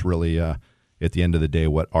 And that's really, at the end of the day,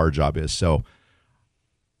 what our job is. So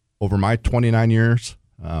over my 29 years,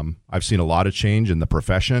 I've seen a lot of change in the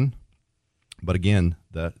profession. But again,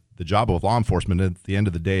 the job of law enforcement at the end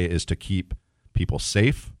of the day is to keep people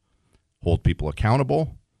safe, hold people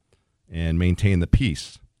accountable, and maintain the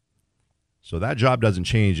peace. So that job doesn't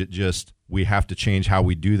change. It just, we have to change how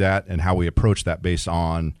we do that and how we approach that based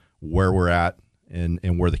on where we're at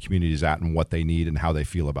and where the community is at and what they need and how they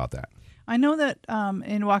feel about that. I know that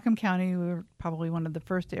in Whatcom County, we were probably one of the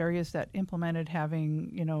first areas that implemented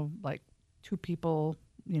having, like two people,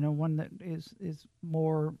 one that is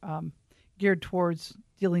more geared towards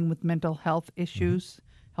dealing with mental health issues,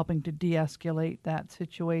 mm-hmm. helping to de-escalate that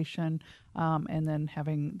situation, and then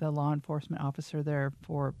having the law enforcement officer there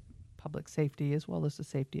for public safety as well as the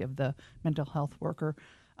safety of the mental health worker.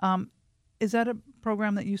 Is that a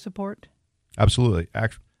program that you support? Absolutely.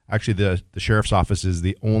 Actually, the sheriff's office is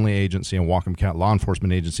the only agency in Whatcom County, law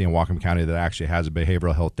enforcement agency in Whatcom County that actually has a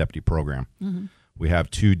behavioral health deputy program. Mm-hmm. We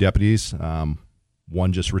have 2 deputies.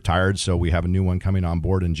 One just retired, so we have a new one coming on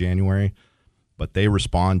board in January. But they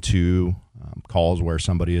respond to calls where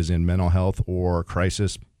somebody is in mental health or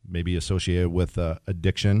crisis, maybe associated with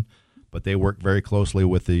addiction. But they work very closely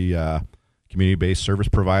with the community-based service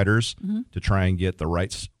providers to try and get the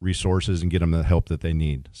right resources and get them the help that they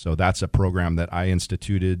need. So that's a program that I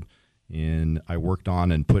instituted I worked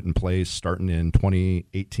on and put in place starting in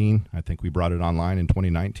 2018. I think we brought it online in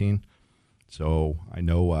 2019. So I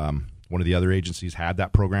know one of the other agencies had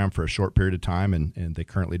that program for a short period of time, and they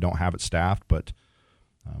currently don't have it staffed. But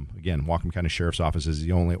again, Whatcom County Sheriff's Office is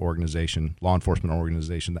the only law enforcement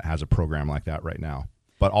organization that has a program like that right now.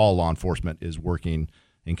 But all law enforcement is working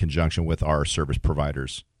in conjunction with our service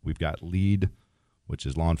providers. We've got LEAD, which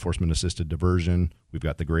is Law Enforcement Assisted Diversion. We've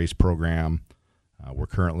got the GRACE program. We're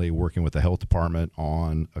currently working with the health department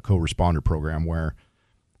on a co-responder program where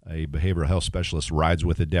a behavioral health specialist rides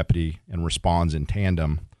with a deputy and responds in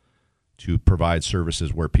tandem to provide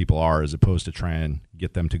services where people are, as opposed to try and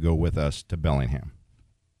get them to go with us to Bellingham.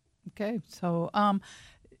 Okay, so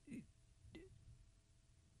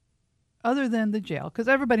other than the jail, because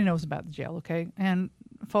everybody knows about the jail, okay? And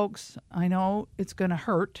folks, I know it's going to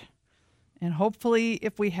hurt. And hopefully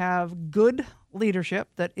if we have good leadership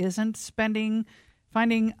that isn't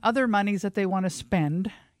finding other monies that they want to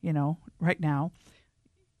spend, right now,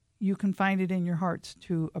 you can find it in your hearts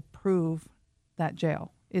to approve that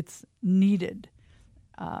jail. It's needed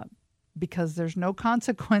because there's no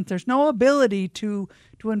consequence. There's no ability to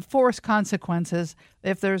enforce consequences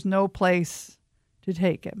if there's no place to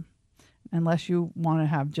take him, unless you want to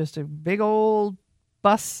have just a big old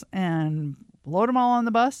bus and load them all on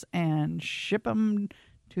the bus and ship them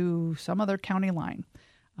to some other county line,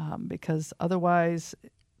 because otherwise,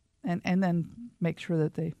 and then make sure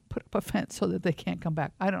that they put up a fence so that they can't come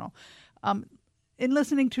back. I don't know. In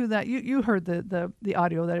listening to that, you heard the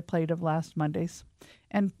audio that I played of last Monday's.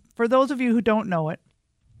 And for those of you who don't know it,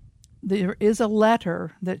 there is a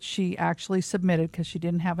letter that she actually submitted because she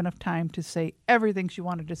didn't have enough time to say everything she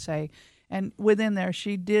wanted to say. And within there,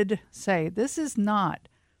 she did say, this is not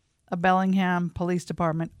a Bellingham Police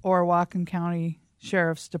Department or Whatcom County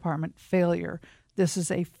Sheriff's Department failure. This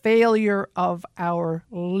is a failure of our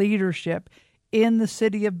leadership in the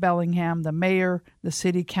city of Bellingham, the mayor, the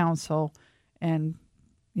city council, and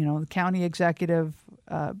the county executive.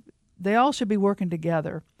 They all should be working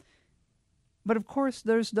together. But of course,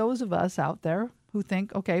 there's those of us out there who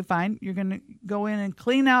think, okay, fine, you're going to go in and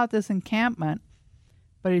clean out this encampment,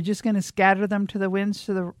 but you're just going to scatter them to the winds,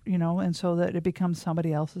 and so that it becomes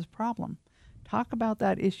somebody else's problem. Talk about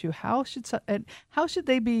that issue. How should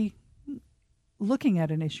they be looking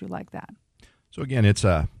at an issue like that? So again,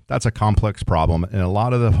 that's a complex problem, and a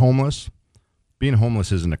lot of the being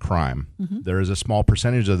homeless isn't a crime. Mm-hmm. There is a small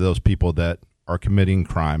percentage of those people that are committing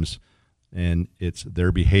crimes, and it's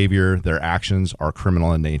their behavior, their actions are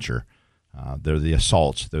criminal in nature. They're the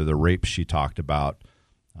assaults, they're the rapes she talked about.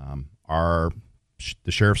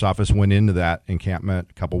 The sheriff's office went into that encampment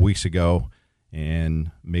a couple weeks ago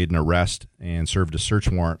and made an arrest and served a search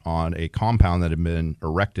warrant on a compound that had been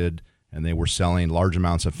erected, and they were selling large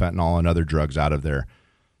amounts of fentanyl and other drugs out of there.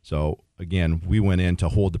 So again, we went in to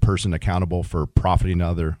hold the person accountable for profiting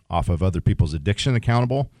off of other people's addiction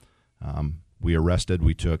accountable.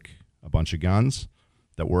 We took a bunch of guns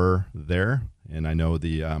that were there, and I know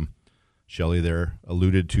the Shelley there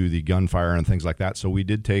alluded to the gunfire and things like that. So we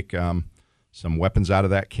did take some weapons out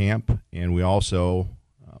of that camp, and we also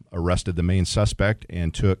arrested the main suspect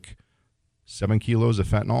and took 7 kilos of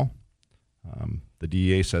fentanyl. The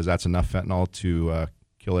DEA says that's enough fentanyl to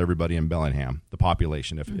kill everybody in Bellingham, the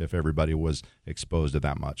population, if everybody was exposed to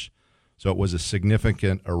that much. So it was a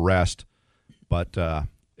significant arrest, but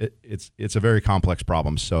it's a very complex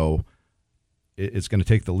problem. So it's going to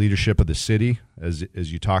take the leadership of the city, as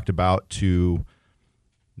you talked about, to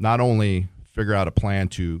not only figure out a plan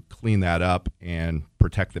to clean that up and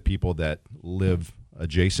protect the people that live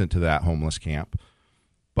adjacent to that homeless camp,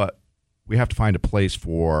 but we have to find a place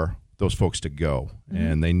for those folks to go. Mm-hmm.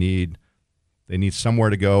 And they need somewhere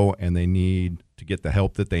to go, and they need to get the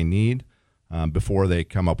help that they need before they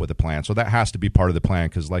come up with a plan. So that has to be part of the plan,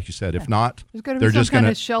 because like you said, if not, there's going to be some kind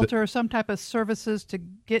of shelter or some type of services to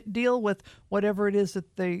deal with whatever it is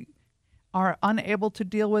that they are unable to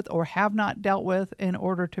deal with or have not dealt with, in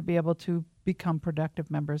order to be able to become productive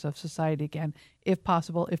members of society again, if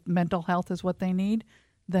possible. If mental health is what they need,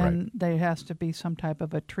 then there has to be some type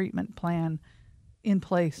of a treatment plan in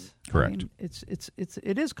place. Correct. I mean,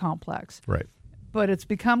 it is complex. Right. But it's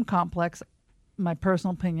become complex my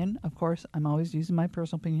personal opinion, of course, I'm always using my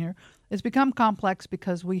personal opinion here, it's become complex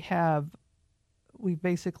because we took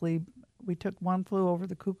one flew over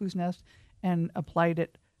the cuckoo's nest and applied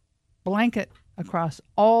it blanket across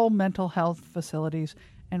all mental health facilities,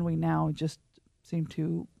 and we now just seem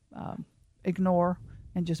to ignore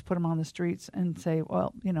and just put them on the streets and say,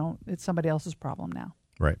 well, it's somebody else's problem now.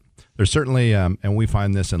 Right. There's certainly, and we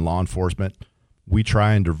find this in law enforcement, we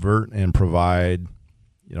try and divert and provide,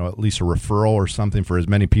 at least a referral or something for as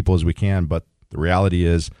many people as we can. But the reality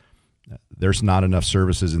is there's not enough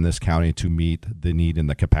services in this county to meet the need and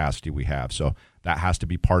the capacity we have. So that has to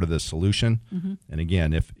be part of the solution. Mm-hmm. And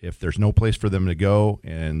again, if there's no place for them to go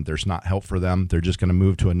and there's not help for them, they're just going to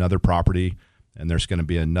move to another property, and there's going to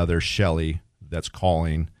be another Shelley that's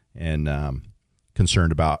calling and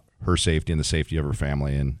concerned about her safety and the safety of her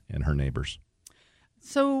family and her neighbors.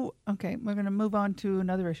 So, okay, we're going to move on to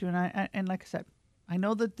another issue. And like I said, I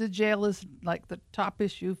know that the jail is like the top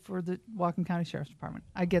issue for the Whatcom County Sheriff's Department.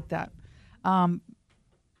 I get that.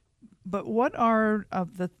 But what are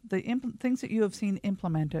of the things that you have seen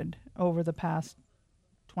implemented over the past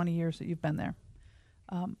 20 years that you've been there?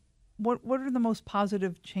 What are the most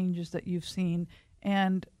positive changes that you've seen?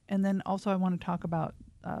 And then also I want to talk about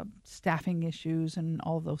staffing issues and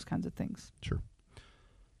all of those kinds of things. Sure.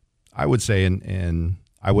 I would say, and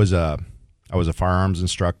I was a firearms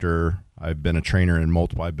instructor. I've been a trainer in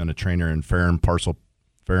multiple. I've been a trainer in fair and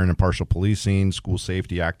impartial policing, school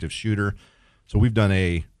safety, active shooter. So we've done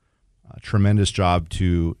a tremendous job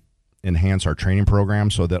to enhance our training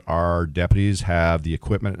program so that our deputies have the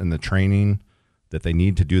equipment and the training that they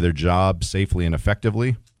need to do their job safely and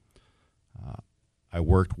effectively. I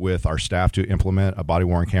worked with our staff to implement a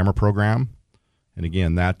body-worn camera program. And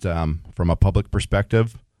again, that from a public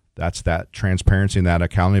perspective, that's that transparency and that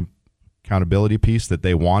accountability piece that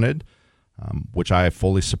they wanted, which I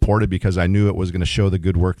fully supported because I knew it was going to show the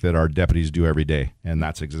good work that our deputies do every day. And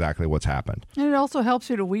that's exactly what's happened. And it also helps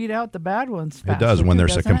you to weed out the bad ones faster. It does. When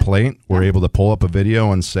there's a complaint, we're able to pull up a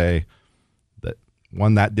video and say that,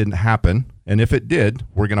 one, that didn't happen. And if it did,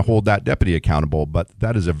 we're going to hold that deputy accountable. But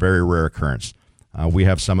that is a very rare occurrence. We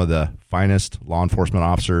have some of the finest law enforcement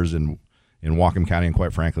officers in Whatcom County and,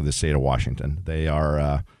 quite frankly, the state of Washington. They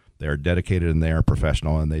are dedicated and they are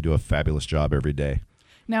professional, and they do a fabulous job every day.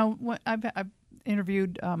 Now, I've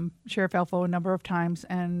interviewed Sheriff Elfo a number of times,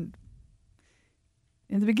 and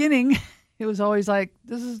in the beginning, it was always like,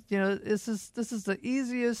 this is the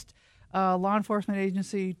easiest law enforcement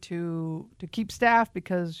agency to keep staff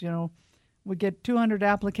because we get 200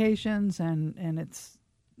 applications and it's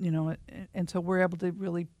and so we're able to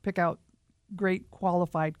really pick out great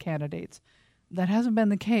qualified candidates. That hasn't been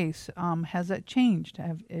the case. Has that changed?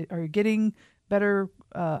 Are you getting better,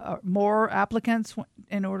 more applicants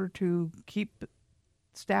in order to keep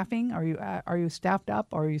staffing? Are you staffed up,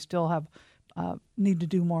 or you still have need to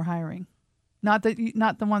do more hiring? Not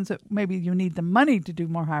the ones that maybe you need the money to do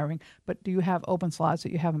more hiring, but do you have open slots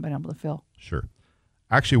that you haven't been able to fill? Sure.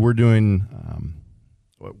 Actually, we're doing.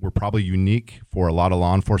 We're probably unique for a lot of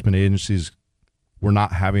law enforcement agencies. We're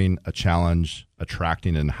not having a challenge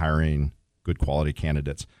attracting and hiring good quality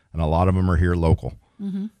candidates, and a lot of them are here local.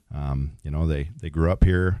 Mm-hmm. They grew up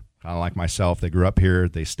here, kind of like myself. They grew up here,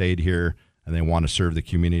 they stayed here, and they want to serve the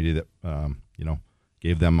community that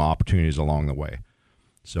gave them opportunities along the way.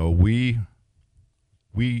 So we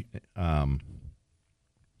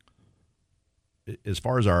as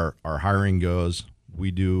far as our hiring goes,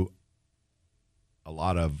 we do a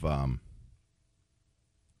lot of.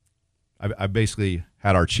 I basically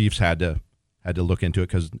had our chiefs had to look into it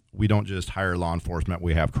because we don't just hire law enforcement.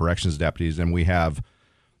 We have corrections deputies, and we have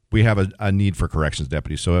a need for corrections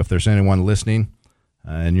deputies. So if there's anyone listening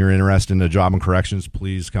and you're interested in a job in corrections,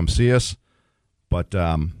 please come see us. But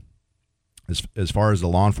as far as the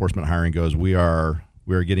law enforcement hiring goes, we are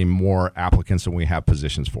getting more applicants than we have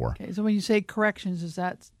positions for. Okay, so when you say corrections, is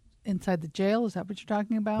that inside the jail? Is that what you're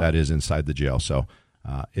talking about? That is inside the jail. So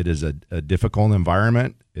it is a difficult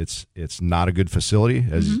environment. It's not a good facility.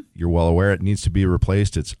 As you're well aware, it needs to be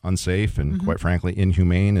replaced. It's unsafe and, quite frankly,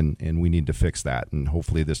 inhumane, and we need to fix that. And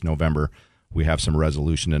hopefully this November we have some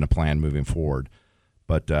resolution and a plan moving forward.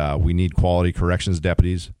 But we need quality corrections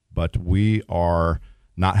deputies, but we are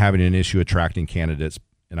not having an issue attracting candidates.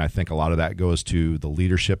 And I think a lot of that goes to the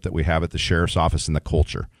leadership that we have at the sheriff's office and the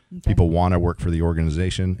culture. Okay. People want to work for the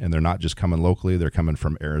organization, and they're not just coming locally. They're coming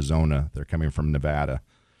from Arizona. They're coming from Nevada.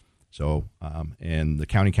 So, and the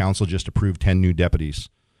county council just approved 10 new deputies.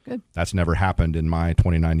 Good. That's never happened in my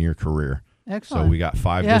 29-year career. Excellent. So we got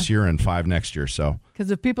 5 this year and 5 next year. So,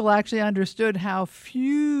 because if people actually understood how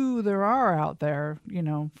few there are out there,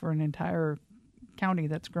 for an entire county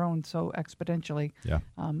that's grown so exponentially. Yeah.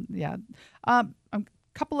 A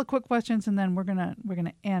couple of quick questions, and then we're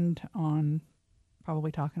gonna end on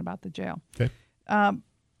probably talking about the jail. Okay.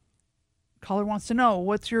 Caller wants to know,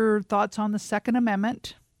 what's your thoughts on the Second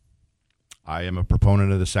Amendment? I am a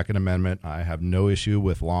proponent of the Second Amendment. I have no issue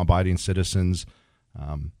with law-abiding citizens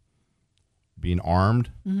being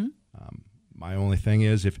armed. Mm-hmm. My only thing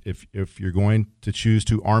is, if you're going to choose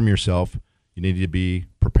to arm yourself, you need to be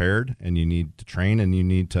prepared, and you need to train, and you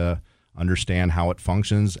need to understand how it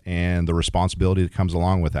functions and the responsibility that comes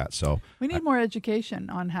along with that. So we need more education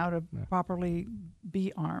on how to properly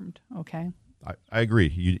be armed. Okay. I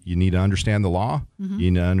agree. You need to understand the law. Mm-hmm.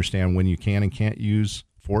 You need to understand when you can and can't use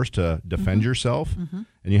force to defend yourself, Mm-hmm.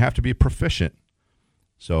 and you have to be proficient.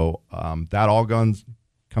 So that all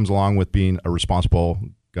comes along with being a responsible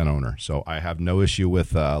gun owner. So I have no issue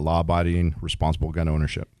with law-abiding, responsible gun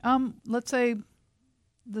ownership. Let's say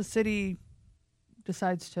the city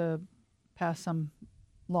decides to pass some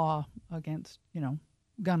law against,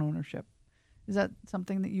 gun ownership. Is that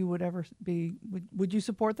something that you would ever be? Would you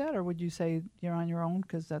support that, or would you say you're on your own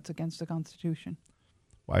because that's against the Constitution?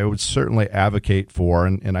 Well, I would certainly advocate for,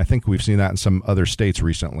 and I think we've seen that in some other states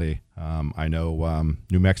recently. I know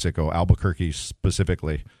New Mexico, Albuquerque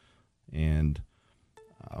specifically, and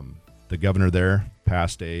the governor there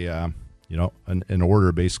passed an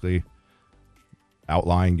order basically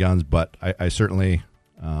outlying guns. But I certainly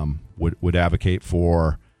would advocate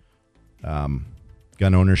for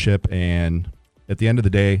gun ownership. And at the end of the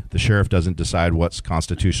day, the sheriff doesn't decide what's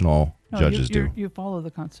constitutional. Judges do. You follow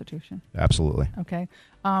the Constitution. Absolutely. Okay.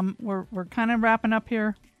 We're kind of wrapping up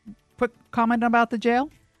here. Quick comment about the jail.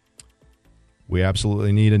 We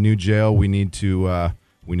absolutely need a new jail. We need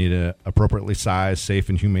an appropriately sized, safe,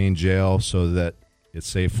 and humane jail so that it's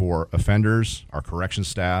safe for offenders, our correction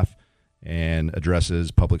staff, and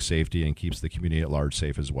addresses public safety and keeps the community at large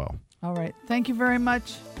safe as well. All right. Thank you very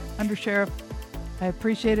much, Undersheriff. I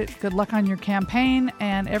appreciate it. Good luck on your campaign.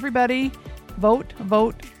 And everybody, vote,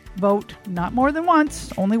 vote, vote. Not more than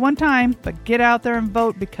once, only one time, but get out there and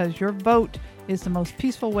vote, because your vote is the most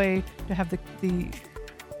peaceful way to have the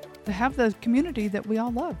community that we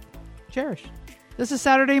all love, cherish. This is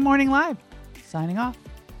Saturday Morning Live, signing off.